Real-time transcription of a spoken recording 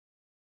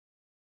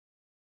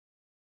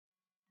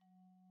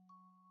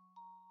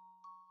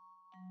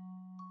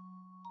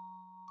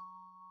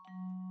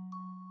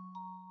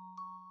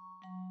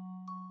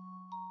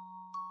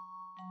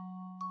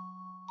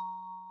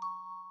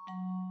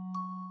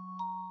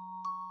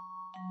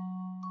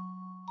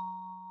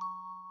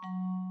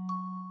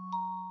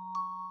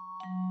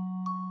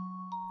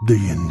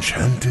The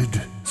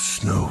Enchanted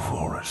Snow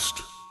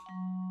Forest.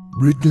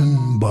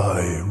 Written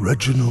by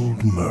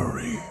Reginald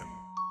Murray.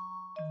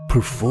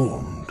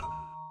 Performed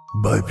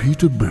by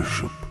Peter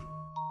Bishop.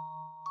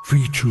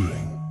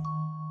 Featuring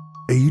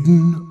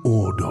Aidan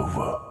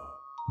Ordover,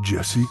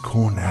 Jesse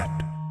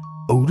Cornett,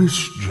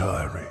 Otis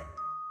Gyrie,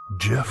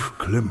 Jeff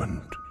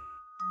Clement,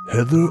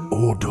 Heather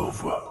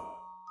Ordover,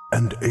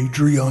 and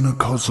Adriana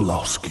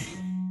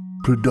Kozlowski.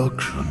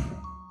 Production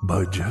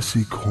by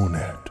Jesse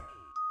Cornett.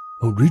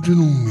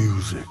 Original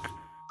music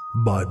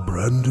by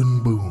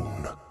Brandon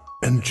Boone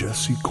and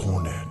Jesse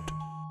Cornett.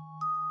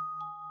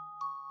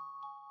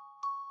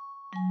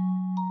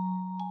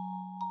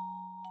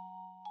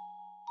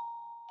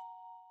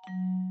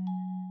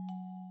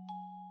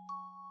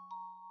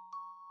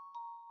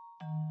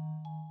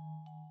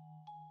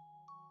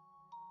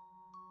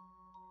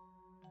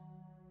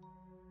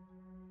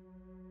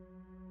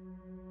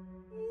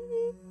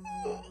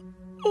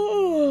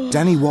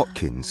 Danny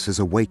Watkins has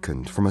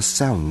awakened from a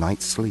sound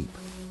night's sleep.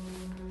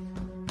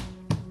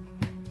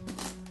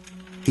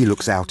 He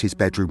looks out his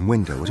bedroom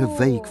window at a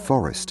vague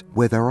forest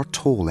where there are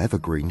tall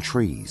evergreen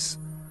trees.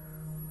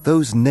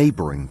 Those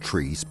neighbouring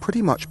trees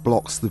pretty much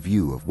blocks the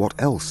view of what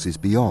else is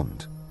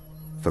beyond.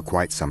 For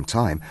quite some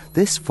time,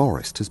 this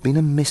forest has been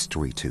a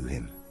mystery to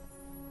him.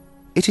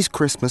 It is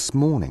Christmas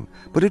morning,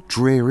 but a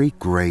dreary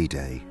grey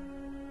day.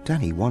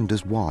 Danny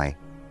wonders why.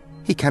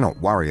 He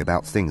cannot worry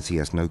about things he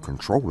has no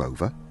control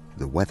over.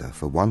 The weather,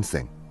 for one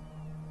thing.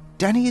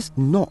 Danny is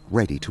not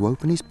ready to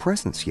open his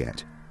presents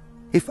yet.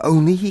 If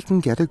only he can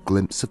get a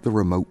glimpse of the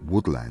remote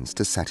woodlands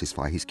to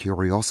satisfy his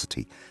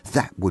curiosity,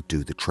 that would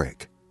do the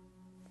trick.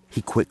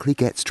 He quickly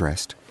gets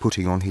dressed,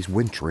 putting on his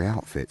wintry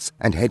outfits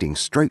and heading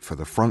straight for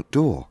the front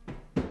door.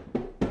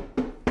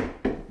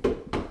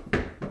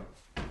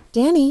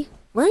 Danny,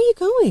 where are you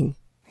going?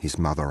 His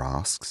mother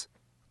asks.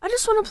 I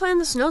just want to play in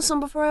the snow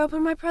some before I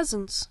open my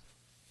presents.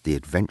 The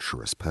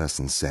adventurous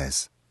person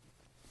says.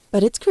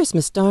 But it's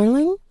Christmas,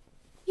 darling.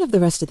 You have the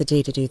rest of the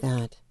day to do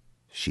that.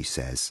 She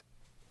says.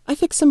 I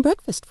fixed some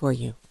breakfast for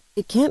you.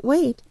 It can't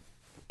wait.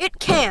 It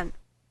can.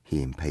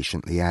 He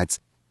impatiently adds.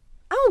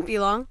 I won't be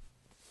long.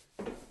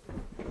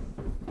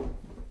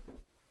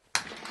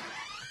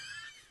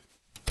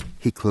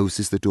 He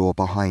closes the door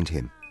behind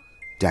him.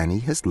 Danny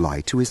has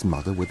lied to his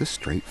mother with a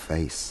straight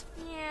face.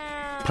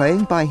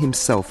 Playing by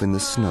himself in the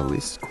snow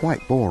is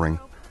quite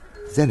boring.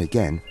 Then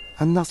again,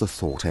 another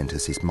thought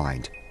enters his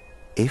mind.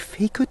 If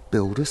he could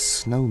build a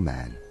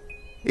snowman.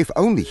 If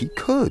only he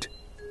could.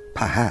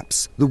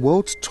 Perhaps the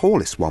world's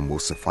tallest one will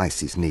suffice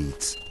his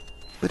needs.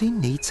 But he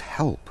needs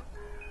help.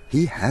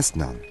 He has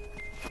none.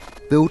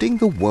 Building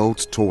the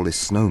world's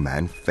tallest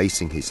snowman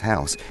facing his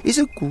house is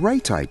a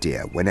great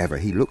idea whenever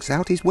he looks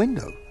out his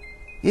window.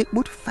 It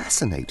would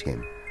fascinate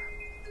him.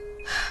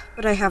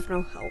 But I have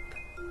no help.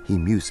 He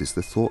muses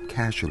the thought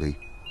casually.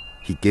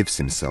 He gives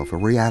himself a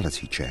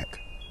reality check.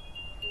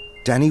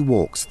 Danny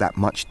walks that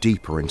much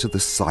deeper into the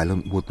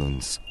silent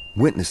woodlands,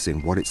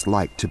 witnessing what it's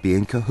like to be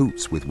in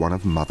cahoots with one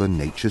of Mother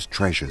Nature's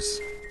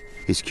treasures.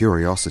 His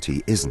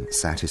curiosity isn't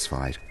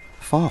satisfied.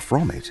 Far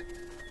from it.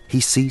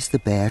 He sees the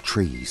bare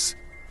trees.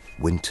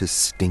 Winter's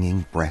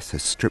stinging breath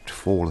has stripped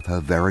fall of her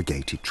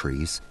variegated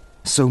trees.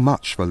 So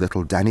much for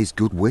little Danny's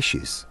good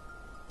wishes.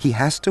 He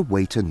has to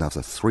wait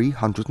another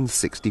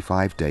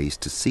 365 days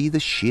to see the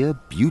sheer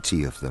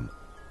beauty of them.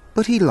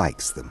 But he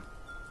likes them.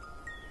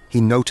 He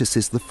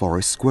notices the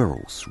forest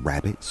squirrels,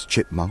 rabbits,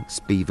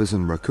 chipmunks, beavers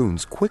and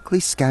raccoons quickly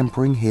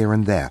scampering here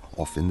and there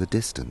off in the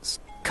distance,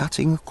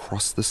 cutting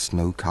across the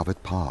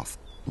snow-covered path,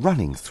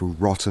 running through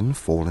rotten,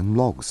 fallen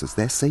logs as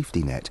their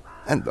safety net,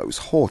 and those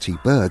haughty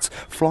birds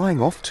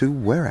flying off to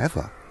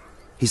wherever.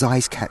 His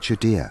eyes catch a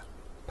deer,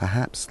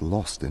 perhaps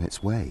lost in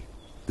its way.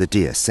 The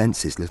deer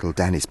senses little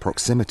Danny's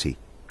proximity.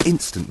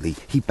 Instantly,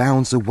 he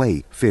bounds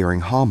away,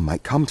 fearing harm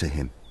might come to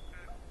him.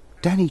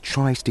 Danny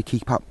tries to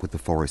keep up with the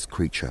forest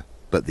creature,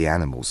 but the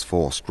animal's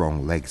 4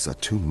 strong legs are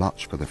too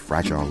much for the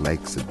fragile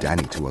legs of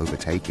Danny to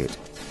overtake it.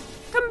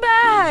 Come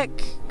back!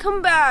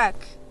 Come back!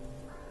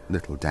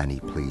 Little Danny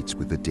pleads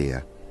with the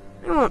deer.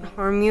 I won't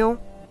harm you.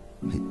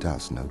 It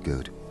does no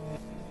good.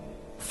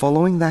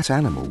 Following that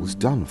animal was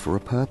done for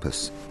a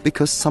purpose,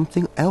 because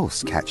something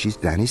else catches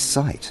Danny's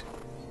sight.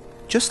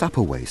 Just up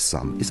a ways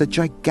some is a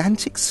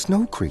gigantic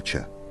snow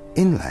creature,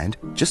 inland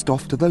just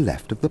off to the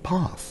left of the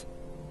path.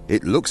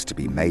 It looks to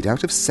be made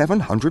out of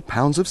 700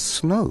 pounds of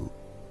snow.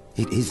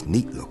 It is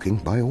neat-looking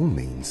by all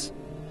means.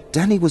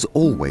 Danny was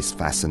always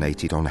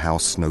fascinated on how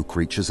snow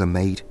creatures are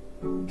made.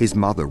 His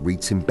mother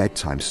reads him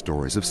bedtime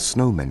stories of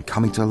snowmen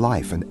coming to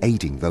life and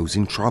aiding those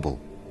in trouble.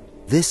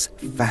 This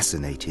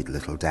fascinated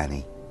little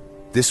Danny.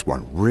 This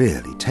one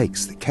really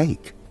takes the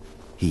cake.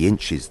 He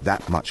inches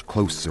that much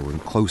closer and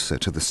closer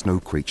to the snow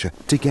creature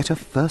to get a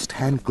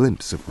first-hand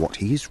glimpse of what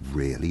he is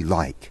really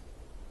like.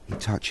 He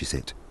touches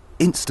it.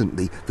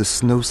 Instantly, the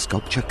snow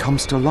sculpture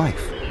comes to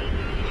life.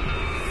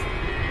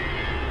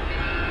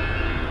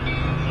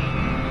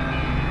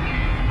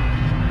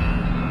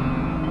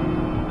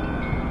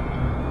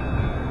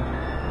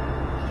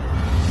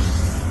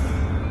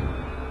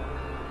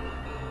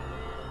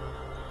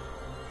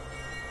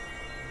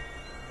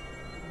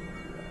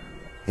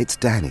 It's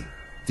Danny,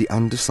 the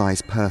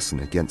undersized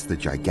person against the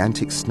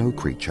gigantic snow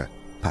creature,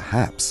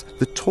 perhaps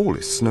the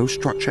tallest snow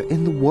structure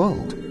in the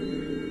world.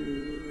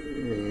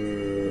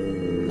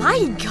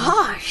 My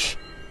gosh!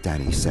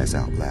 Danny says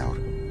out loud.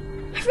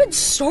 I've read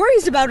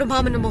stories about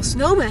abominable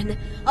snowmen,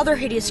 other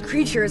hideous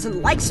creatures,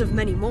 and likes of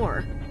many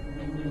more.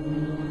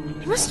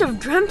 I must have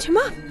dreamt him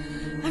up.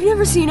 I've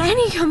never seen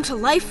any come to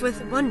life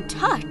with one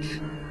touch.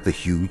 The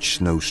huge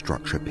snow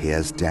structure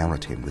peers down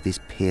at him with his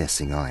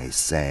piercing eyes,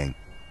 saying,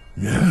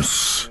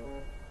 Yes,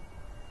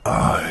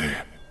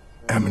 I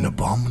am an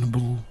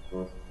abominable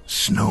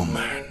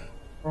snowman,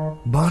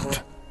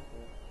 but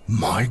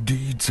my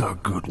deeds are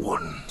good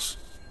ones.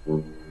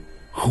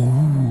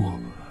 Who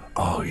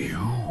are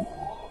you?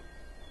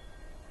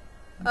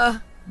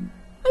 I'm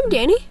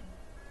Danny.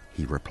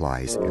 he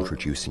replies,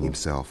 introducing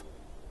himself.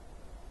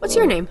 What's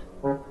your name?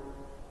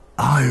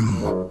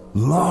 I'm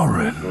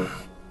Lauren.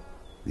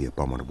 The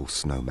abominable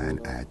snowman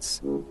adds.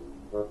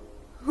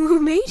 Who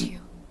made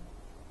you?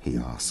 He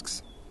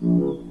asks.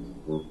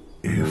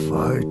 If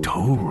I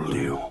told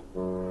you,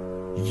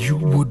 you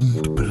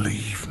wouldn't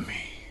believe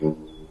me.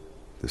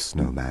 The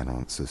snowman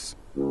answers.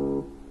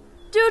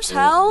 Do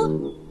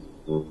tell.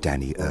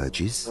 Danny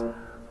urges.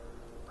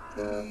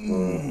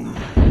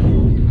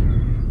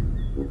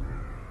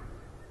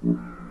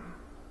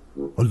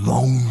 A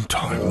long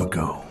time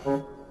ago,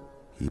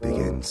 He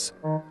begins.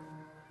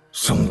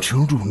 some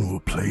children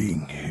were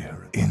playing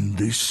here in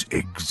this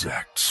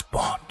exact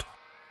spot.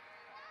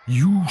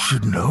 You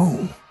should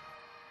know.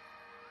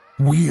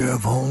 We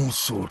have all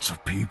sorts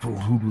of people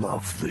who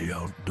love the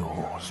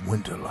outdoors,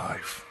 winter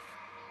life.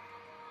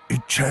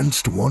 It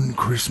chanced one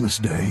Christmas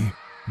day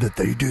that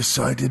they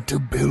decided to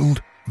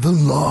build the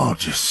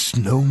largest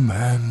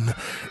snowman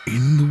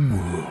in the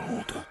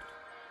world,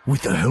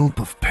 with the help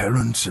of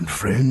parents and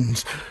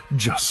friends,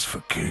 just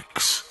for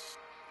kicks.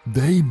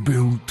 They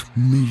built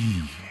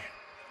me.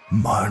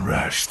 My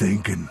rash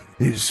thinking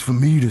is for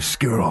me to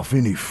scare off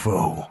any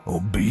foe or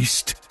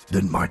beast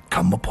that might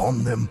come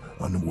upon them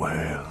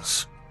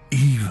unawares.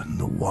 Even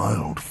the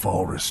wild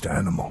forest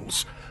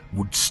animals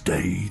would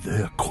stay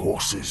their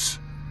courses.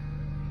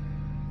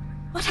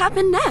 What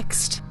happened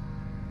next?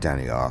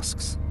 Danny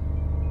asks.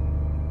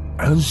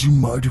 As you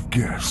might have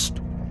guessed,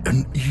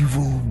 an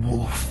evil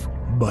wolf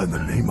by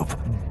the name of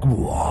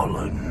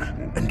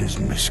Gwalin and his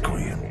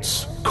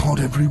miscreants caught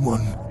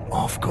everyone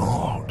off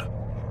guard.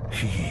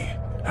 He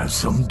has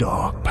some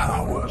dark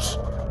powers.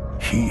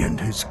 He and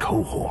his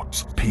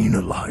cohorts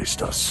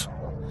penalized us.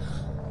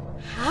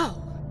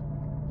 How?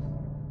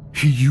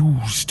 He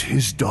used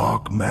his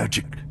dark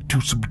magic to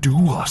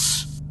subdue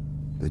us.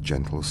 The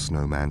gentle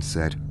snowman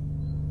said.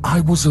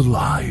 I was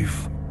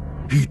alive.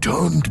 He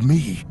turned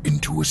me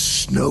into a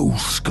snow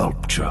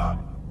sculpture,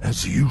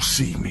 as you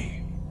see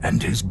me,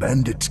 and his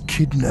bandits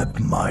kidnapped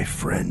my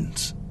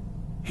friends.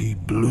 He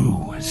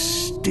blew his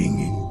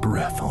stinging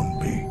breath on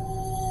me.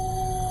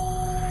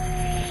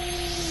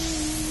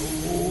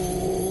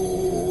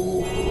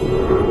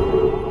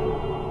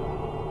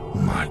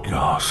 My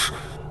gosh,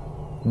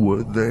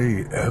 were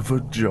they ever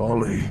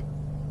jolly?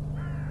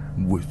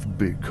 With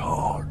big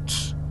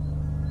hearts.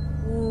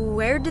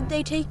 Where did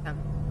they take them?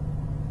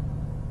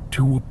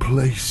 To a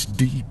place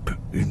deep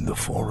in the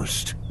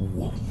forest,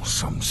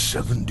 some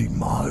 70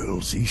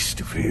 miles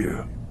east of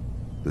here.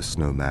 The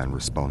snowman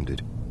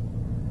responded.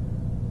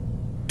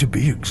 To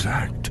be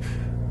exact,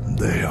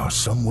 they are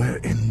somewhere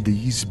in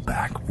these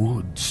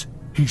backwoods.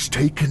 He's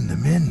taken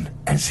them in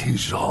as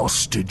his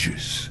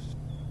hostages.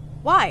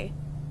 Why?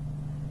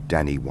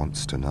 Danny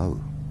wants to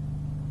know.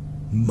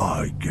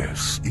 My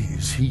guess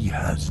is he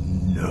has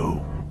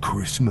no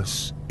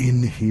Christmas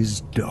in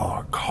his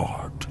dark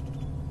heart.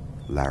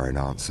 Laren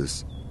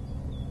answers.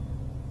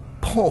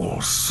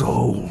 Poor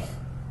soul.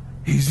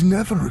 He's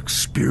never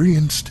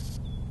experienced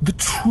the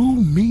true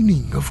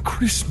meaning of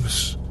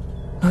Christmas.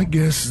 I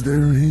guess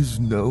there is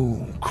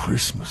no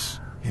Christmas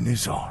in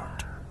his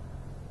heart.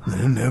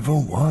 There never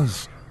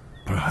was.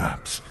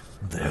 Perhaps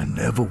there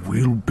never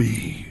will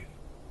be.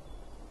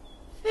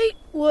 Fate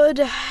would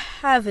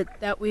have it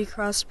that we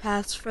crossed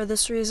paths for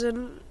this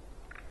reason.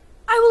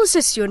 I will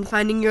assist you in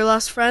finding your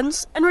lost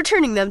friends and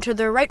returning them to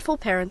their rightful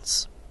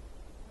parents.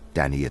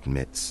 Danny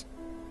admits.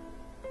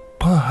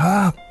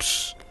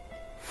 Perhaps.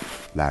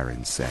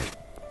 Laren said.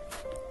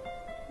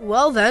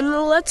 Well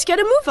then, let's get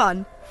a move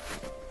on.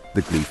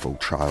 The gleeful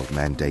child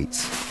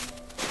mandates.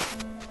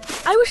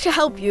 I wish to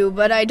help you,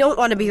 but I don't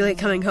want to be late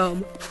coming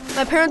home.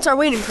 My parents are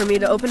waiting for me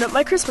to open up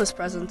my Christmas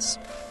presents.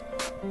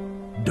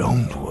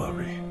 Don't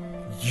worry.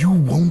 You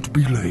won't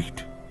be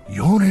late.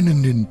 You're in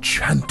an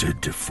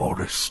enchanted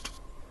forest.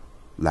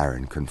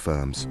 Laren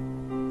confirms.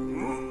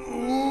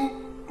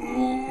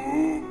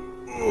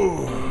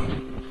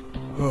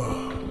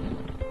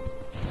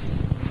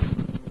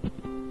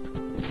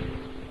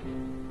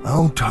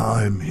 Our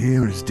time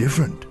here is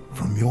different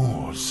from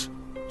yours.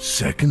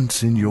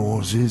 Seconds in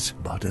yours is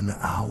but an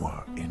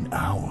hour in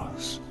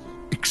ours.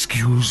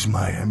 Excuse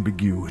my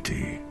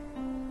ambiguity.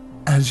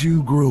 As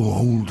you grow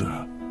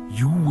older,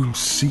 you will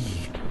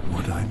see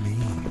what I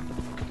mean.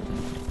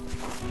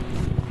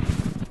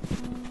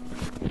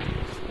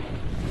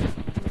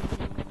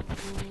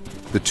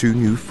 The two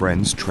new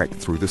friends trek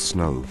through the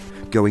snow,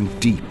 going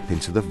deep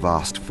into the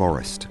vast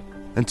forest,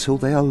 until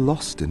they are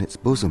lost in its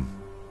bosom.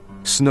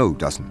 Snow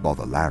doesn't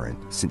bother Laren,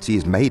 since he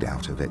is made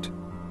out of it.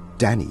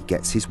 Danny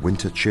gets his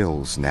winter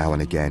chills now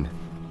and again.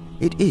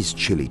 It is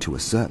chilly to a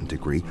certain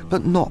degree,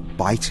 but not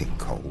biting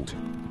cold.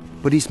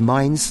 But his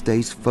mind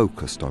stays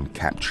focused on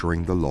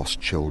capturing the lost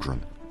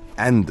children,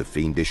 and the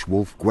fiendish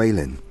wolf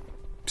Gwalin.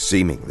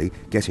 Seemingly,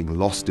 getting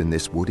lost in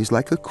this wood is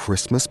like a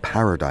Christmas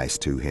paradise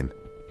to him.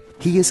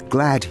 He is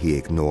glad he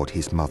ignored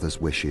his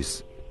mother's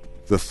wishes.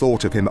 The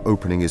thought of him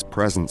opening his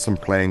presents and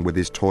playing with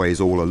his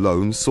toys all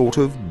alone sort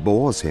of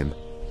bores him.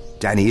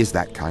 Danny is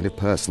that kind of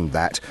person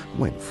that,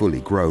 when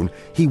fully grown,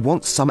 he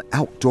wants some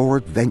outdoor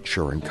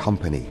adventure and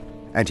company,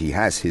 and he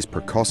has his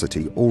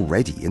precocity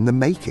already in the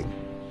making.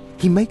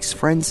 He makes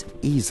friends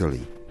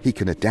easily. He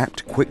can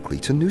adapt quickly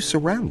to new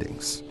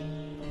surroundings.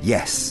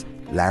 Yes,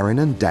 Laren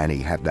and Danny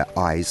have their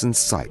eyes and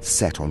sights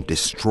set on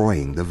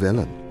destroying the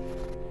villain.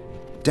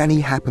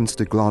 Danny happens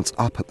to glance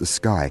up at the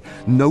sky,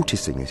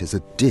 noticing it as a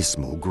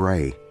dismal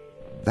grey.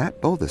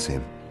 That bothers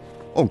him.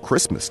 On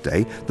Christmas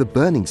Day, the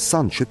burning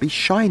sun should be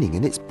shining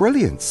in its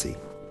brilliancy.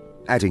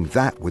 Adding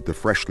that with the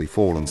freshly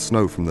fallen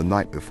snow from the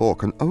night before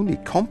can only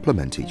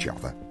complement each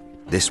other.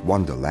 This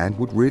wonderland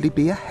would really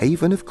be a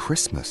haven of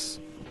Christmas.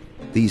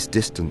 These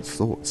distant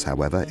thoughts,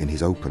 however, in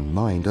his open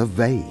mind are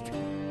vague.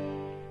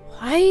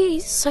 Why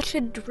such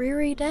a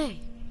dreary day?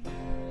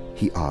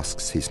 He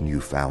asks his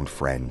newfound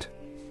friend.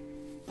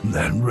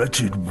 That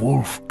wretched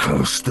wolf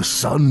cursed the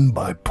sun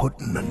by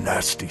putting a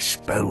nasty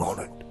spell on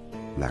it,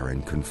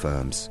 Laren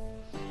confirms.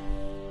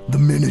 The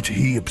minute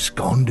he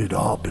absconded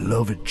our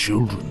beloved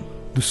children,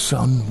 the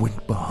sun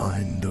went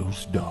behind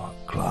those dark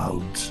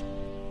clouds.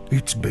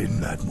 It's been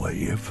that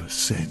way ever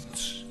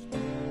since.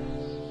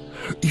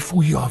 If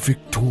we are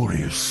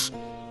victorious,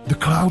 the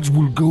clouds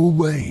will go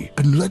away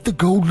and let the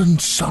golden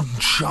sun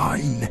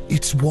shine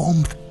its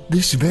warmth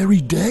this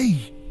very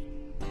day.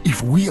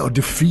 If we are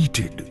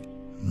defeated,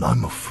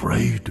 I'm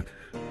afraid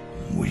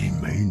we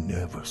may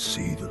never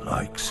see the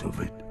likes of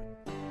it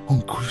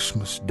on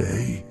Christmas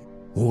Day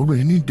or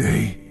any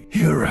day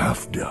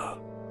hereafter.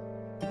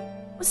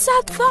 A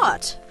sad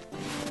thought.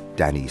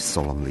 Danny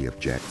solemnly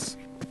objects.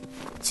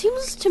 It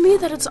seems to me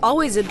that it's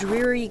always a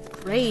dreary,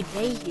 gray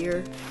day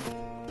here.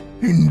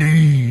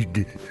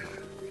 Indeed.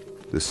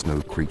 The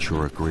snow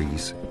creature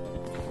agrees.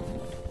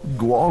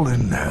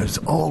 Gwalin has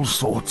all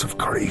sorts of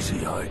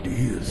crazy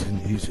ideas in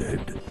his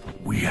head.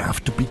 We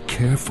have to be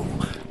careful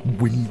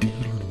when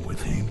dealing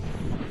with him.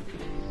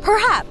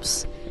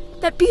 Perhaps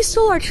that beasts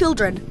stole our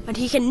children, and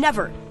he can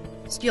never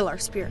steal our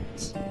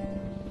spirits.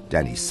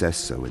 Danny says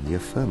so in the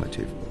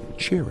affirmative,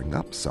 cheering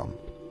up some.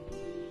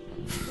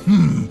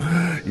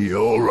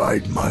 You're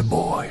right, my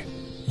boy.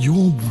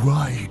 You're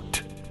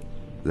right.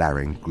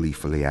 Laren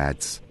gleefully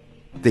adds.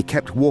 They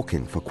kept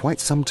walking for quite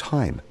some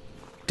time.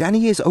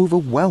 Danny is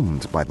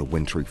overwhelmed by the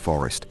wintry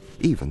forest.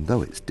 Even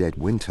though it's dead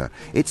winter,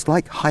 it's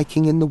like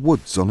hiking in the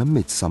woods on a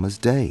midsummer's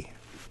day.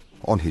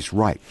 On his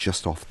right,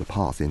 just off the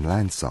path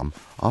inland some,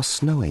 are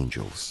snow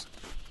angels.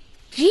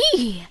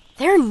 Gee,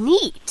 they're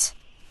neat,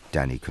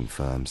 Danny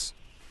confirms.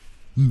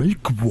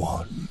 Make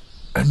one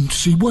and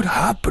see what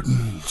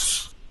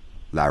happens,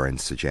 Laren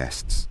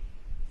suggests.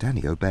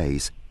 Danny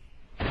obeys.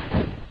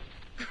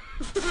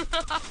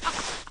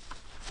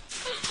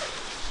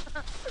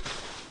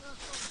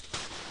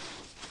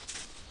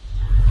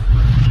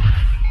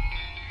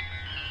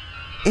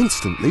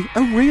 Instantly,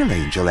 a real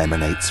angel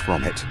emanates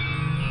from it.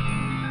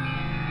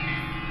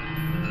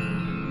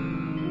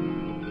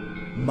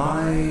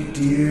 My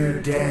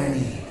dear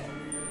Danny,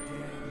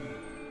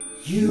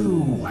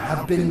 you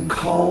have been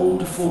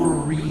called for a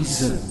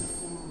reason.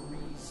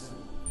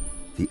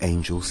 The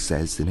angel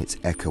says in its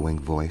echoing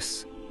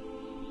voice.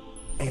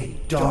 A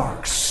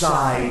dark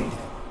side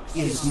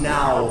is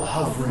now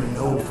hovering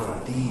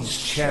over these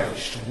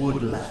cherished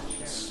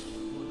woodlands.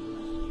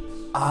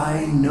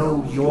 I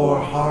know your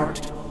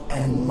heart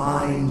and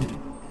mind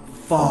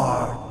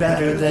far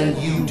better than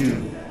you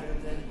do.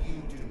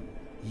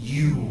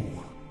 You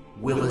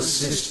will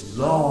assist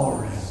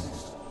Lauren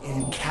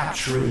in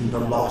capturing the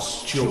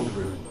lost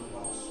children.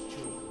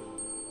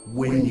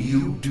 When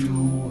you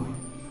do,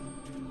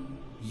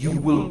 you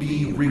will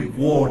be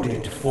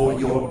rewarded for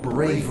your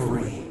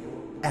bravery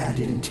and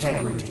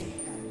integrity.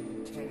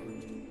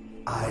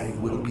 I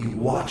will be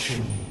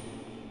watching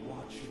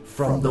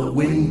from the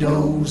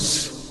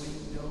windows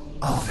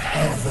of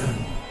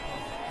heaven.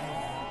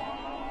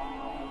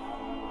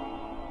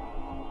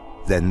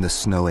 Then the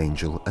snow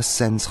angel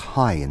ascends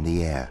high in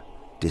the air,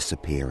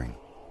 disappearing.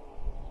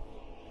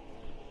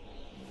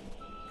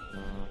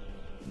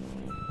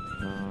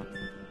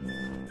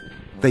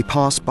 They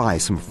pass by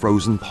some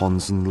frozen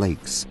ponds and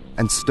lakes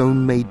and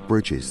stone-made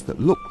bridges that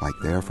look like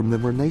they are from the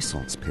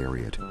Renaissance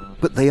period,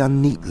 but they are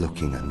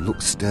neat-looking and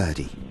look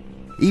sturdy.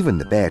 Even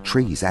the bare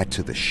trees add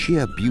to the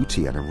sheer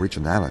beauty and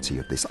originality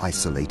of this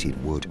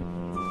isolated wood.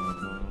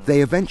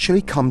 They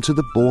eventually come to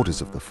the borders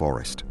of the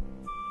forest.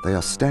 They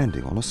are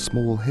standing on a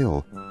small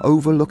hill,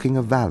 overlooking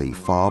a valley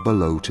far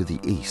below to the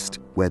east,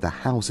 where the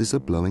houses are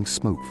blowing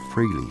smoke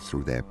freely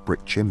through their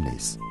brick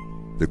chimneys.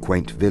 The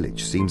quaint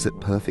village seems at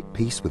perfect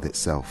peace with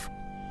itself.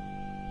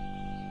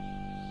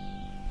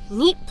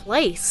 Neat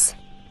place.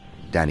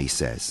 Danny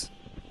says.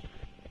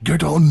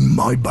 Get on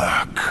my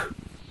back.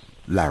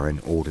 Laren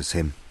orders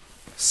him.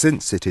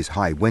 Since it is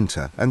high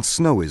winter and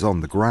snow is on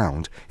the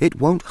ground, it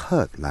won't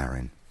hurt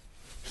Laren.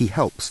 He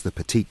helps the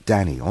petite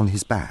Danny on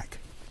his back.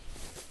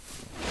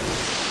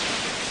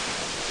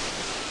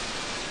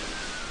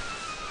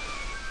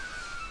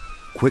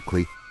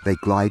 Quickly, they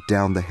glide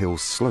down the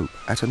hill's slope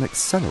at an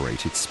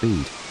accelerated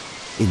speed.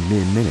 In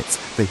mere minutes,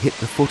 they hit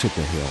the foot of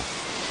the hill.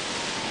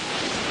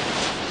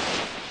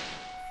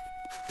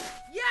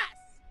 Yes!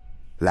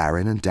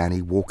 Laren and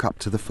Danny walk up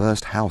to the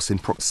first house in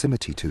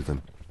proximity to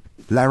them.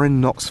 Laren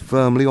knocks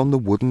firmly on the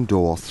wooden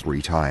door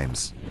 3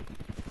 times.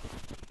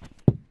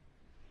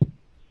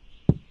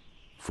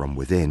 From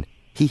within,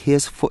 he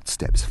hears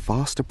footsteps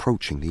fast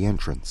approaching the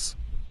entrance.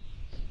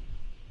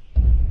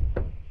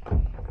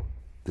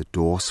 The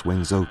door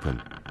swings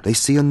open. They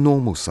see a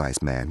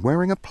normal-sized man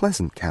wearing a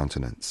pleasant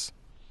countenance.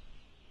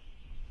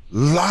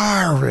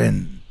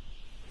 Laren!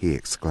 He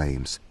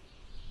exclaims.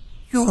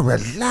 You're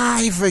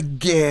alive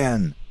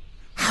again!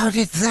 How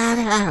did that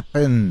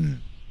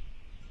happen?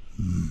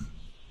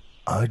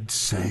 I'd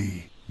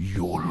say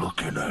you're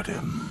looking at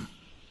him.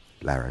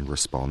 Laren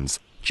responds,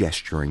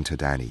 gesturing to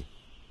Danny.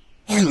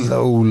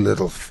 Hello,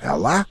 little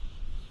fella.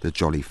 The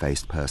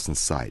jolly-faced person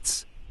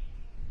cites.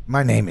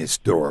 My name is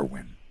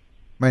Dorwin.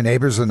 My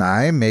neighbors and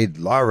I made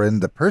Laren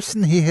the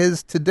person he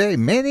is today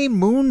many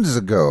moons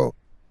ago.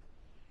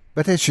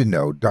 But as you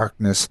know,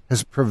 darkness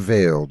has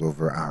prevailed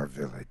over our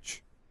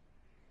village.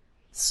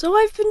 So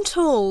I've been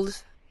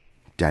told.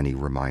 Danny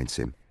reminds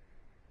him.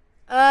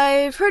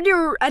 I've heard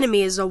your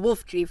enemy is a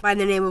wolf chief by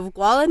the name of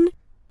Gwalin.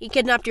 He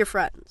kidnapped your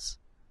friends.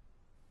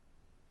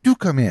 Do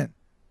come in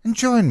and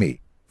join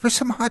me for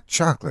some hot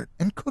chocolate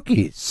and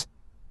cookies.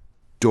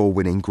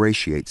 Dorwin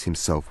ingratiates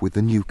himself with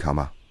the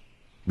newcomer.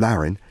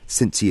 Laren,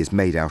 since he is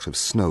made out of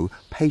snow,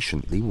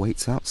 patiently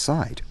waits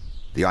outside.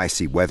 The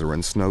icy weather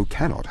and snow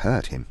cannot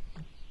hurt him.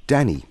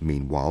 Danny,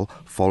 meanwhile,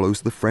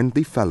 follows the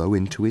friendly fellow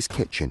into his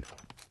kitchen.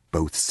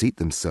 Both seat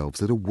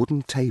themselves at a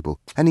wooden table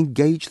and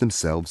engage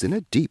themselves in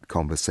a deep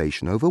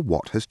conversation over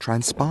what has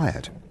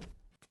transpired.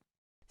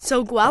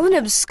 So Gwalin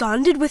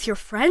absconded with your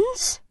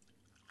friends?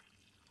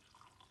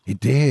 He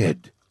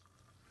did.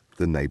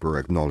 The neighbor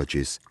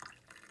acknowledges.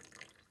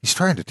 He's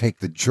trying to take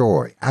the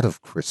joy out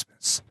of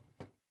Christmas.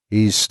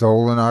 He's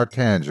stolen our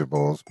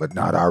tangibles, but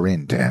not our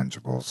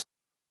intangibles.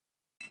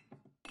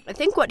 I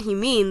think what he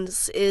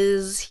means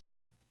is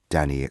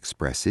Danny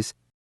expresses.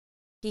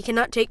 he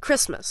cannot take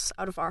Christmas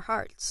out of our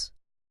hearts.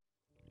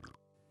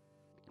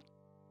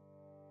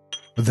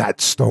 That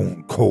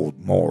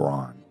stone-cold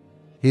moron.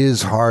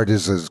 His heart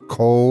is as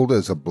cold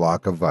as a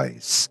block of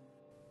ice.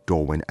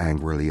 Dorwin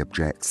angrily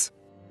objects.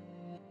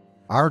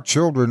 Our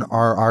children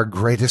are our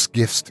greatest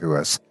gifts to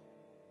us.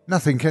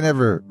 Nothing can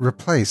ever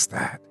replace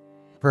that.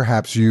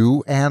 Perhaps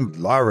you and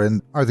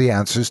Laren are the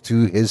answers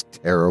to his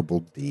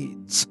terrible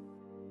deeds.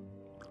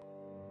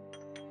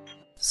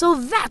 So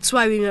that's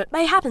why we met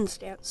by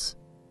happenstance.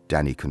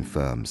 Danny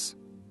confirms.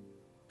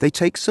 They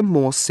take some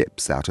more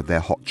sips out of their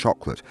hot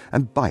chocolate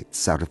and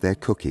bites out of their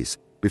cookies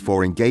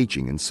before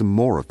engaging in some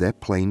more of their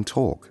plain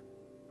talk.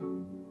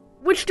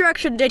 Which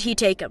direction did he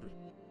take him?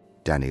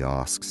 Danny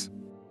asks.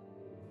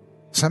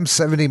 Some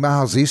 70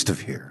 miles east of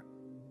here.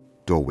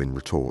 Dorwin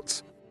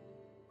retorts.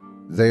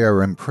 They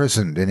are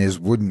imprisoned in his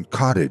wooden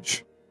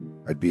cottage.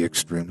 I'd be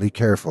extremely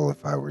careful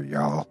if I were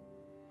y'all.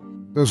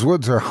 Those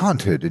woods are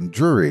haunted and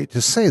dreary,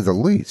 to say the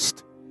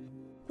least.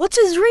 What's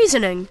his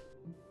reasoning?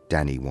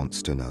 Danny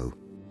wants to know.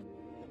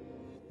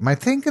 My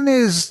thinking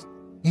is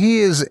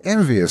he is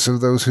envious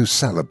of those who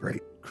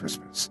celebrate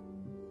Christmas.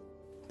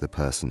 The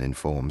person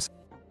informs.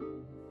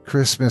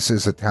 Christmas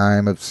is a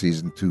time of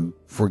season to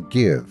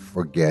forgive,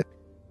 forget,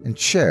 and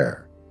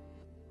share.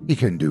 He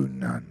can do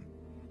none.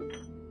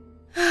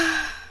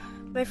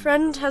 My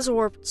friend has a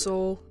warped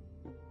soul.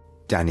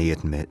 Danny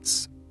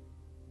admits.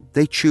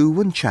 They chew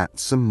and chat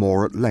some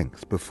more at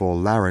length before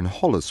Laren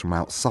hollers from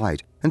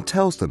outside and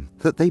tells them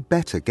that they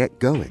better get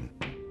going.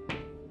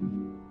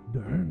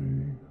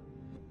 Danny,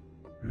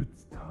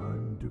 it's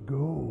time to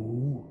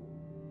go.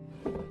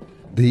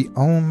 The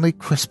only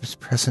Christmas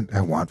present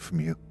I want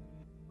from you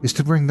is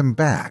to bring them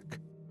back,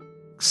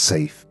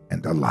 safe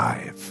and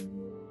alive.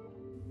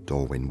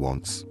 Dorwin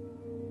wants.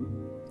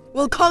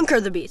 We'll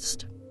conquer the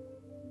beast.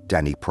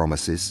 Danny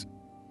promises.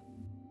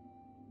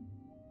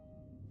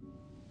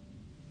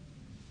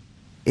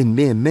 In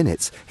mere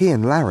minutes, he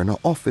and Laren are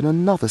off in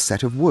another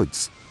set of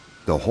woods,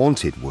 the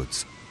haunted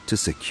woods, to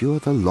secure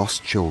the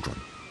lost children.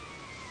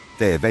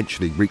 They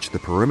eventually reach the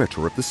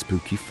perimeter of the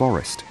spooky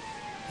forest.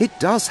 It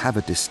does have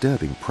a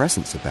disturbing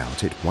presence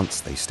about it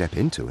once they step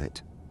into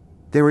it.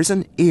 There is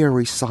an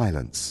eerie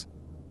silence.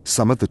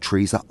 Some of the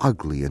trees are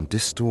ugly and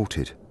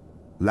distorted.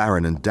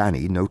 Laren and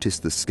Danny notice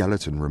the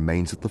skeleton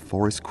remains of the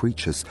forest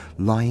creatures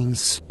lying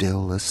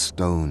still as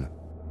stone.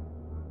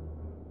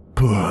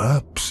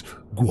 Perhaps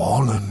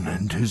Gwalin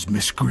and his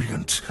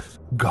miscreants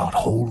got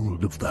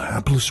hold of the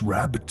hapless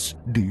rabbits,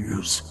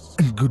 deers,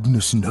 and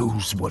goodness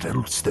knows what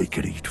else they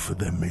could eat for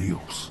their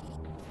meals.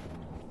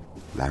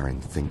 Laren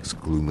thinks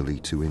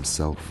gloomily to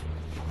himself.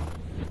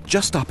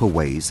 Just up a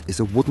ways is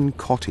a wooden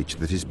cottage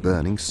that is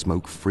burning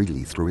smoke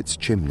freely through its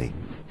chimney.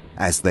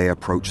 As they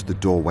approach the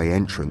doorway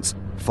entrance,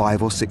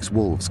 5 or 6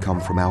 wolves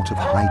come from out of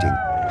hiding,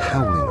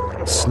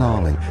 howling,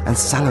 snarling, and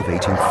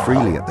salivating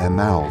freely at their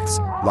mouths,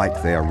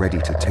 like they are ready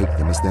to take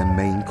them as their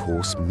main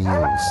course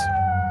meals.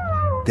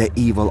 Their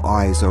evil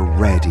eyes are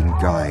red in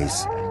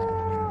guise.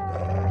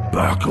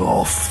 Back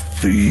off,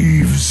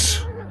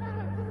 thieves!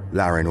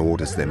 Laren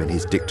orders them in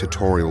his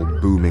dictatorial,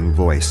 booming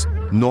voice,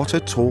 not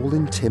at all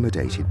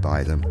intimidated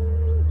by them.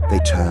 They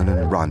turn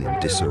and run in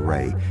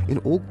disarray, in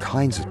all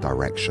kinds of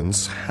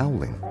directions,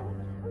 howling.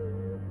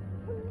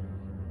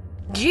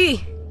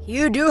 Gee,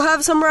 you do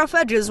have some rough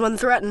edges when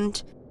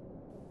threatened.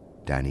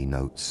 Danny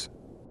notes.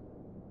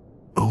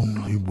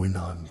 Only when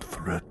I'm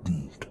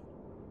threatened.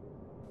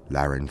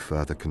 Laren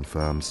further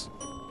confirms.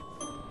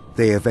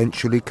 They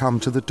eventually come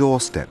to the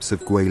doorsteps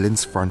of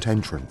Gwaelin's front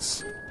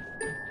entrance.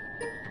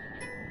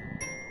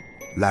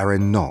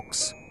 Laren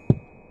knocks.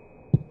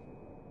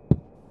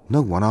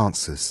 No one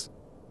answers.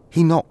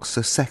 He knocks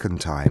a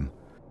second time.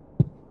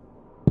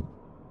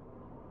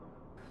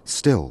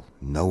 Still,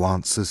 no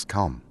answers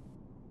come.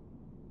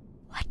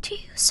 What do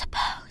you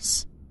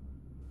suppose?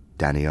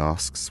 Danny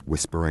asks,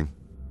 whispering.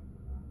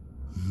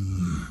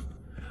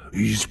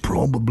 He's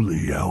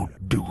probably out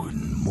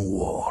doing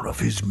more of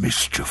his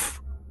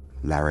mischief.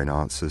 Laren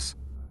answers.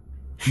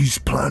 He's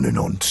planning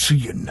on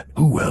seeing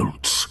who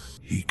else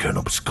he can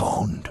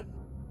abscond.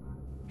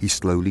 He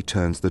slowly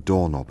turns the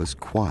doorknob as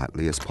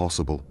quietly as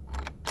possible.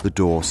 The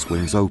door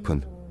swings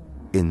open.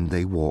 In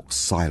they walk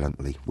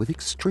silently, with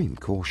extreme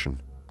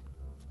caution.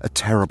 A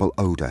terrible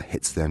odor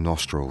hits their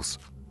nostrils.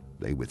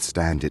 They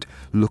withstand it,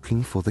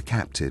 looking for the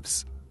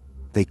captives.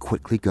 They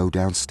quickly go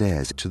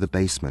downstairs to the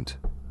basement.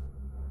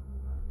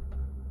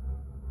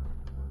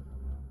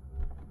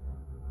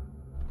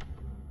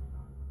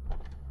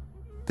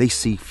 They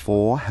see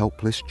 4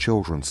 helpless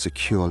children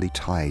securely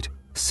tied,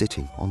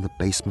 sitting on the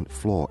basement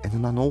floor in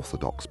an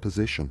unorthodox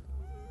position.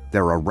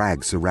 There are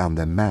rags around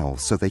their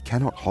mouths so they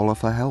cannot holler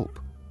for help,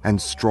 and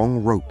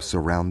strong ropes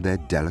around their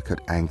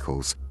delicate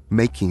ankles,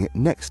 making it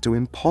next to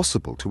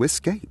impossible to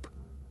escape.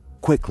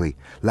 Quickly,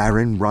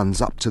 Laren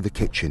runs up to the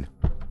kitchen.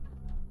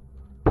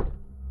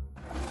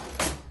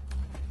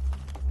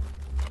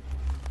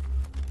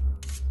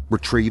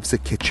 Retrieves a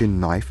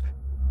kitchen knife,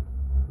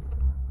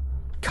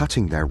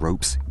 cutting their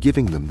ropes,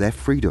 giving them their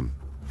freedom.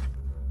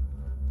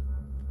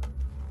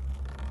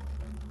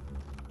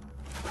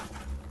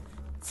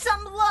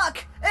 Some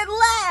luck! At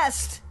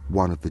last!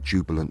 One of the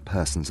jubilant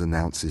persons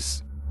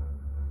announces.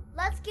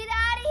 Let's get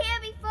out of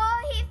here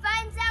before he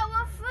finds out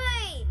we're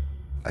free!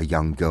 A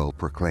young girl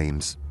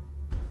proclaims.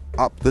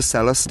 Up the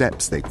cellar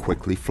steps they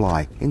quickly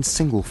fly, in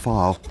single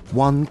file,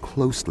 one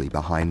closely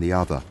behind the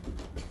other.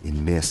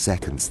 In mere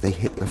seconds they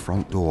hit the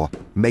front door,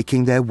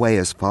 making their way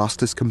as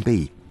fast as can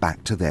be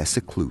back to their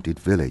secluded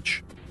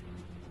village.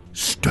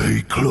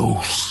 Stay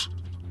close.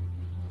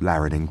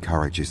 Laren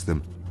encourages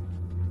them.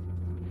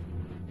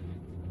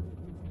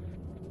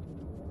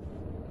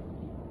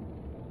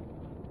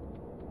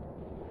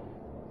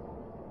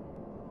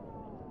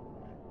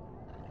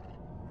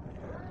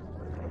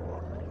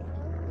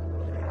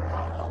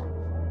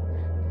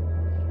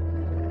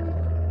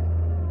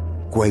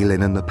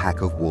 Gwaelin and the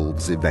pack of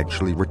wolves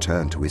eventually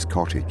return to his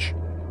cottage.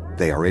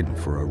 They are in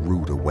for a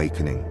rude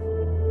awakening.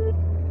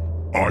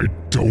 I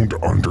don't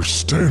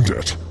understand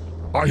it.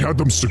 I had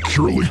them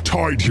securely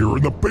tied here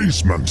in the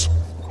basement.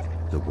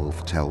 The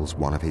wolf tells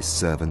one of his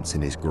servants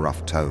in his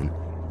gruff tone.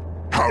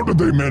 How did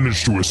they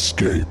manage to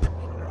escape?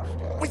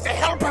 With the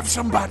help of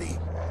somebody.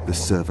 The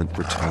servant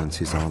returns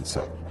his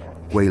answer.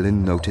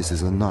 Gwaelin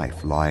notices a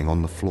knife lying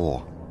on the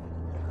floor.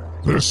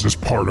 This is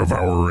part of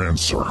our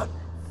answer.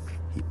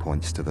 He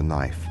points to the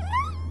knife.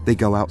 They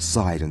go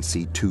outside and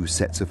see 2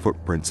 sets of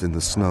footprints in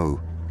the snow.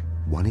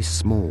 One is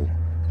small,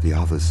 the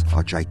others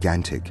are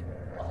gigantic.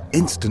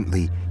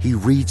 Instantly, he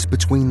reads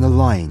between the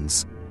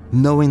lines,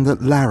 knowing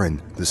that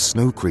Laren, the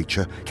snow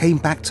creature, came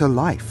back to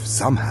life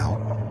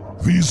somehow.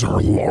 These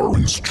are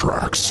Lauren's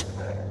tracks.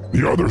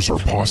 The others are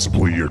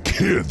possibly your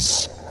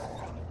kids.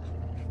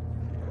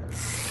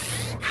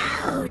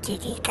 How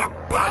did he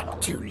get back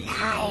to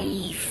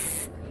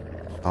life?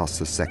 Asks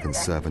the second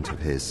servant of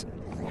his.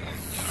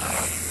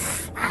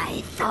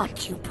 I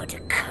thought you put a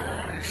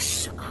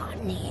curse on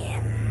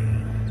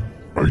him.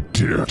 I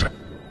did.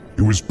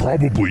 He was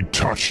probably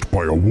touched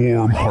by a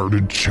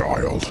warm-hearted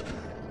child.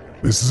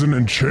 This is an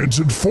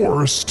enchanted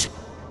forest.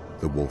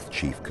 The wolf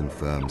chief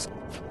confirms.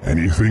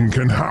 Anything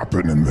can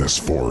happen in this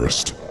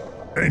forest.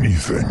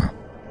 Anything.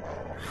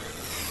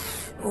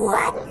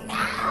 What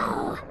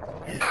now,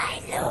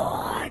 my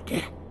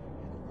lord?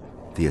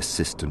 The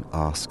assistant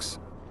asks.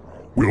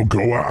 We'll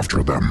go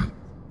after them.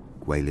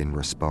 Gwaelin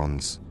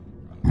responds.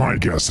 My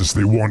guess is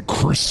they want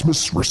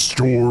Christmas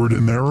restored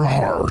in their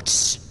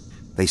hearts.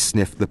 They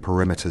sniff the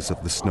perimeters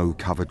of the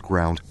snow-covered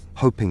ground,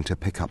 hoping to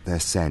pick up their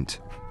scent.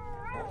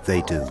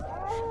 They do.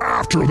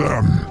 After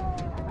them!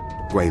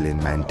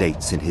 Gwaelin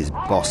mandates in his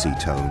bossy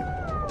tone.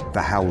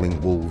 The howling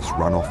wolves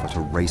run off at a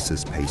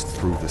racer's pace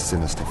through the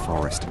sinister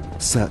forest,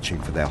 searching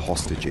for their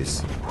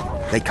hostages.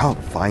 They can't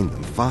find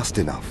them fast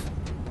enough.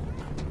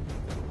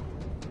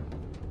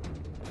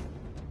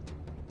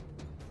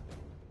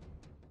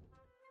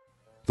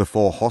 The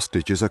 4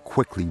 hostages are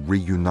quickly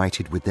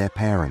reunited with their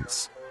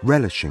parents,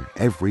 relishing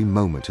every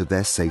moment of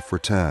their safe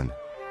return.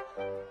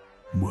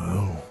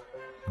 Well,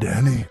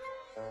 Danny,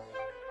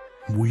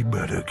 we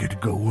better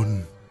get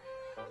going,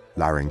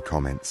 Laren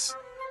comments.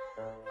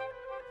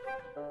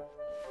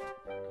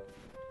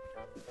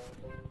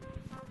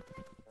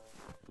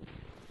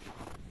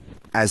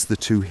 As the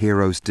 2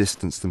 heroes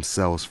distance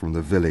themselves from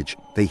the village,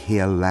 they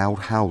hear loud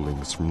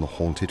howlings from the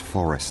haunted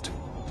forest.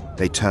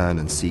 They turn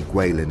and see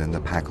Gwaelin and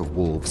the pack of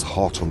wolves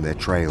hot on their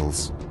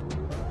trails.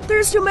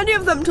 There's too many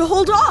of them to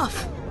hold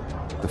off.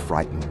 The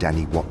frightened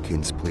Danny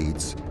Watkins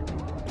pleads.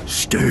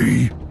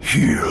 Stay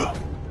here,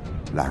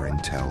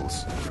 Laren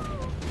tells.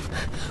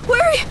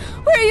 Where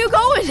are you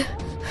going?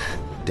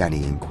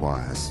 Danny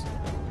inquires.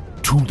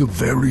 to the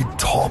very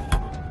top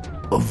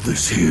of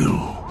this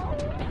hill,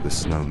 The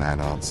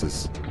snowman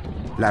answers.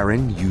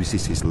 Laren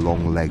uses his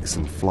long legs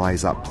and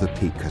flies up the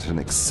peak at an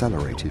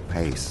accelerated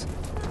pace.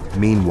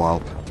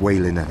 Meanwhile,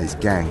 Gwaelin and his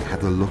gang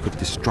have the look of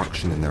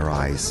destruction in their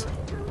eyes.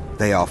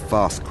 They are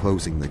fast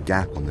closing the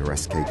gap on their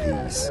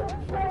escapees.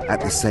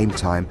 At the same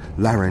time,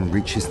 Laren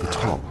reaches the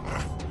top.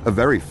 A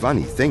very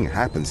funny thing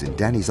happens in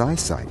Danny's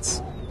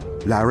eyesights.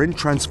 Laren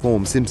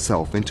transforms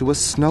himself into a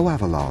snow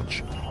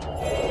avalanche.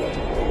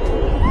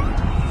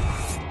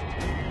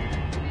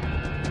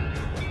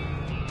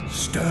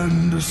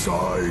 Stand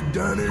aside,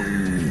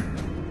 Danny!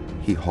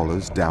 He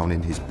hollers down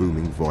in his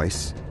booming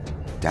voice.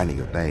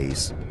 Danny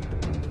obeys.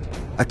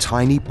 A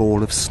tiny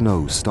ball of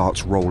snow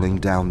starts rolling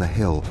down the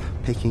hill,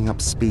 picking up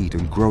speed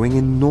and growing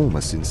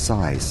enormous in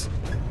size.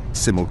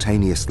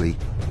 Simultaneously,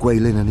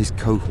 Gwaelin and his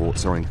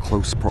cohorts are in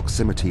close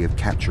proximity of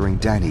capturing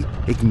Danny,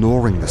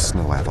 ignoring the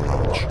snow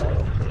avalanche.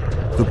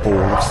 The ball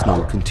of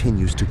snow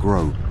continues to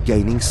grow,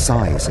 gaining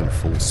size and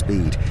full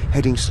speed,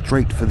 heading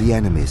straight for the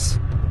enemies.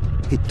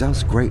 It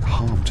does great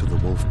harm to the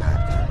wolf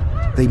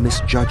pack. They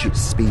misjudge its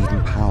speed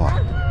and power.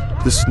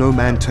 The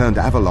snowman-turned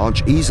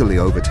avalanche easily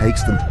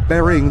overtakes them,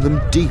 burying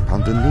them deep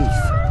underneath.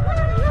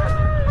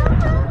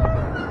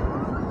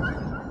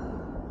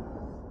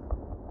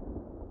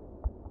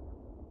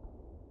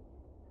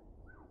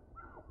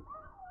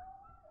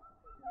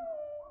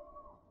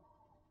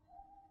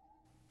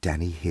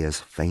 Danny hears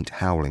faint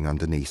howling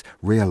underneath,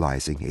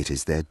 realizing it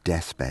is their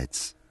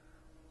deathbeds.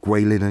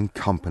 Gwaelin and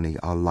company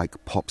are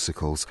like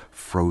popsicles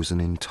frozen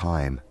in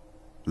time.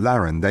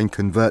 Laren then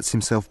converts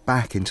himself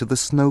back into the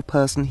snow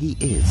person he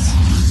is.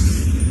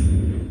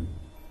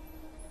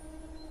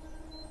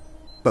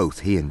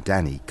 Both he and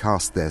Danny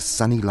cast their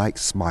sunny-like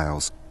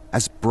smiles,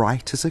 as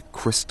bright as a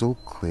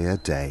crystal-clear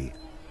day.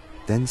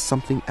 Then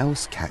something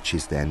else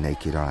catches their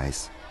naked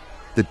eyes.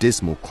 The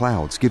dismal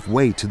clouds give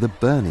way to the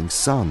burning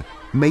sun,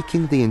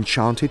 making the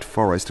enchanted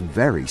forest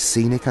very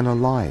scenic and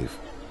alive.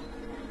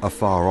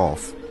 Afar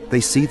off, they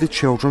see the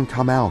children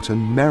come out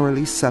and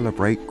merrily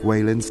celebrate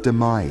Gwaelin's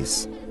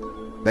demise.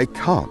 They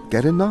can't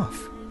get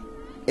enough.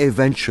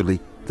 Eventually,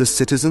 the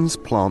citizens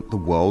plant the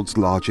world's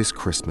largest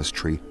Christmas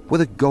tree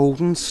with a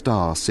golden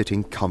star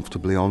sitting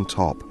comfortably on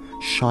top,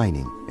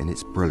 shining in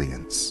its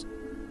brilliance.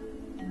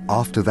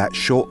 After that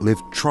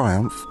short-lived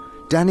triumph,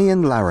 Danny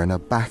and Laren are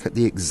back at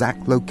the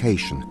exact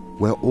location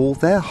where all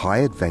their high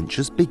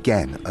adventures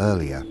began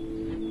earlier.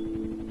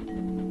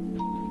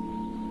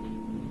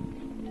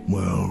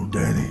 Well,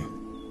 Danny,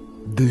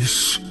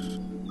 this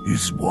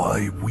is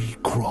why we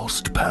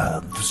crossed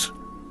paths.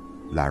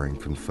 Laren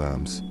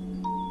confirms.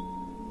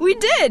 We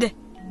did!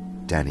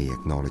 Danny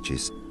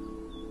acknowledges.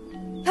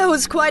 That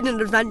was quite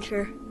an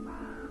adventure.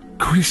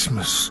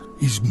 Christmas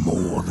is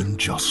more than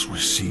just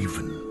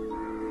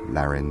receiving.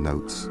 Laren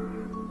notes.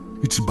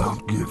 It's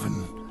about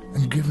giving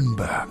and giving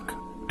back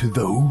to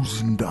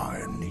those in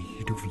dire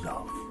need of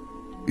love.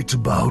 It's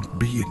about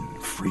being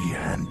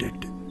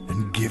free-handed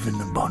and giving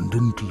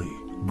abundantly.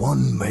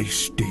 One may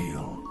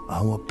steal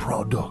our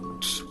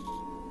products,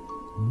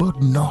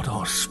 but not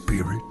our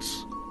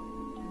spirits.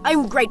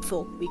 I'm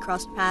grateful we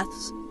crossed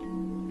paths.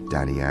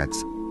 Danny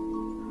adds.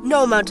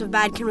 No amount of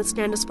bad can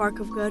withstand a spark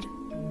of good.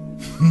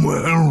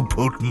 Well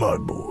put, my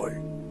boy.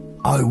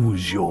 I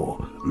was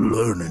your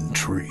learning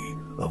tree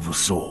of a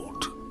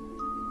sort.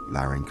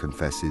 Laren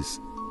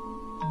confesses.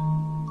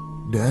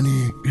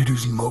 Danny, it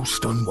is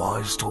most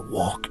unwise to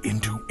walk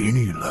into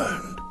any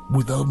land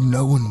without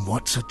knowing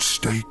what's at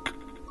stake.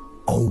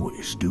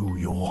 Always do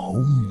your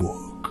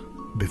homework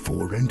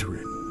before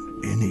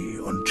entering any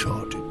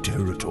uncharted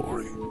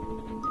territory.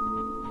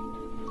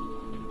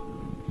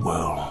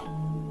 Well,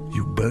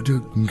 you better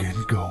get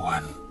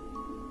going.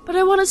 But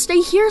I want to stay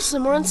here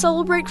somewhere and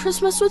celebrate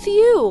Christmas with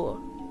you.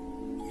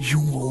 You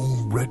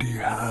already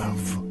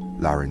have.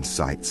 Lauren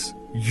cites.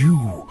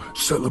 You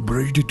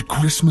celebrated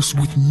Christmas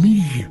with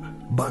me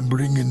by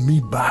bringing me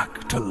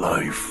back to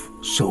life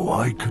so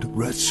I could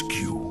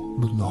rescue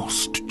the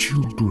lost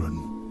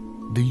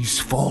children. These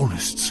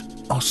forests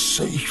are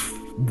safe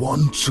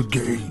once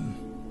again.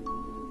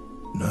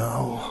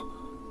 Now,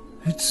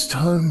 it's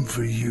time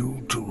for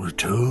you to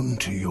return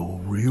to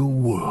your real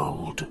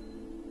world.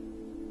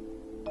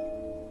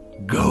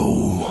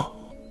 Go.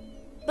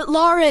 But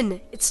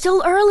Lauren, it's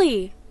still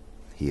early,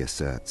 he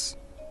asserts.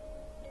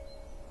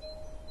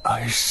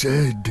 I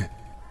said,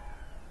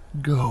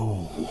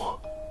 go.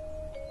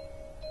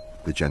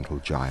 The gentle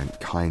giant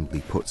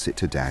kindly puts it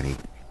to Danny.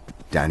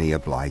 Danny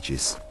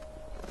obliges.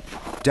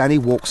 Danny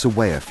walks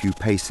away a few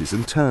paces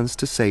and turns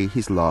to say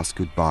his last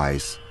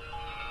goodbyes.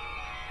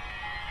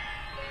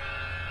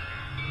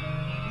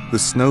 The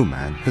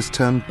snowman has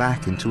turned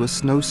back into a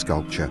snow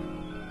sculpture.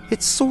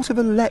 It's sort of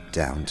a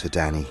letdown to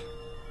Danny.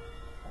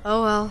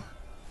 Oh well.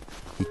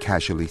 He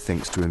casually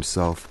thinks to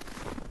himself.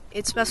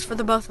 It's best for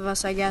the both of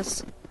us, I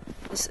guess.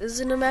 This is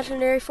an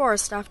imaginary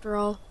forest, after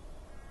all.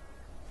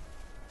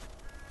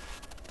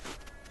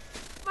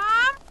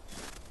 Mom?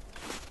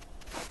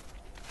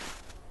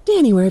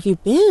 Danny, where have you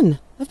been?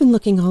 I've been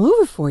looking all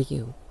over for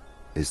you.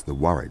 Is the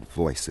worried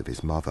voice of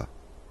his mother.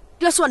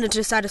 Just wanted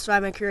to satisfy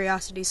my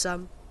curiosity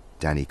some.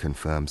 Danny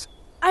confirms.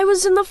 I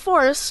was in the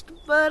forest,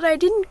 but I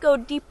didn't go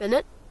deep in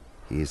it.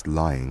 He is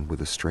lying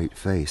with a straight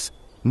face,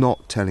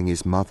 not telling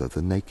his mother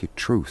the naked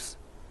truth.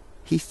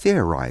 He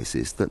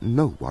theorizes that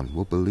no one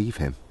will believe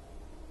him.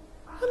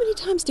 How many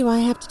times do I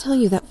have to tell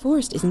you that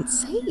forest isn't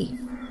safe?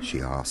 She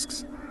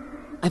asks.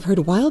 I've heard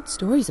wild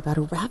stories about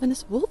a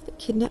ravenous wolf that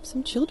kidnapped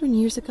some children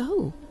years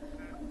ago.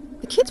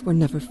 The kids were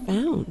never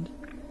found.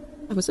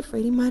 I was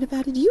afraid he might have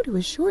added you to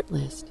his short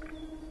list.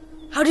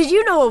 How did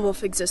you know a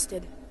wolf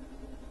existed?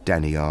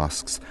 Danny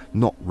asks,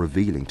 not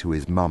revealing to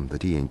his mum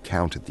that he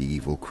encountered the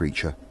evil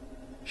creature.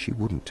 She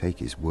wouldn't take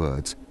his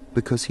words,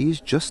 because he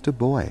is just a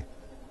boy.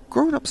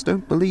 Grown-ups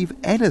don't believe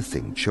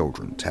anything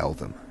children tell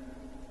them.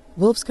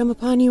 Wolves come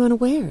upon you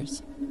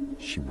unawares,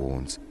 she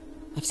warns.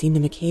 I've seen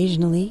them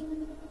occasionally.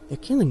 They're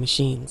killing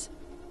machines.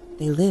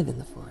 They live in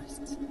the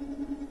forests.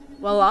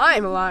 Well,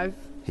 I'm alive,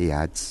 he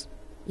adds.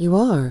 You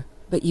are,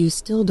 but you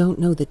still don't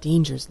know the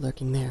dangers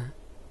lurking there.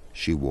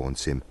 She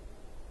warns him.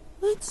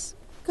 Let's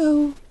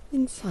go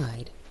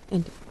inside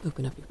and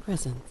open up your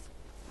presents.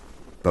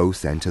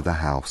 Both enter the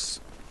house.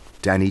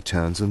 Danny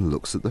turns and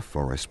looks at the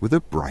forest with a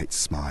bright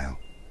smile.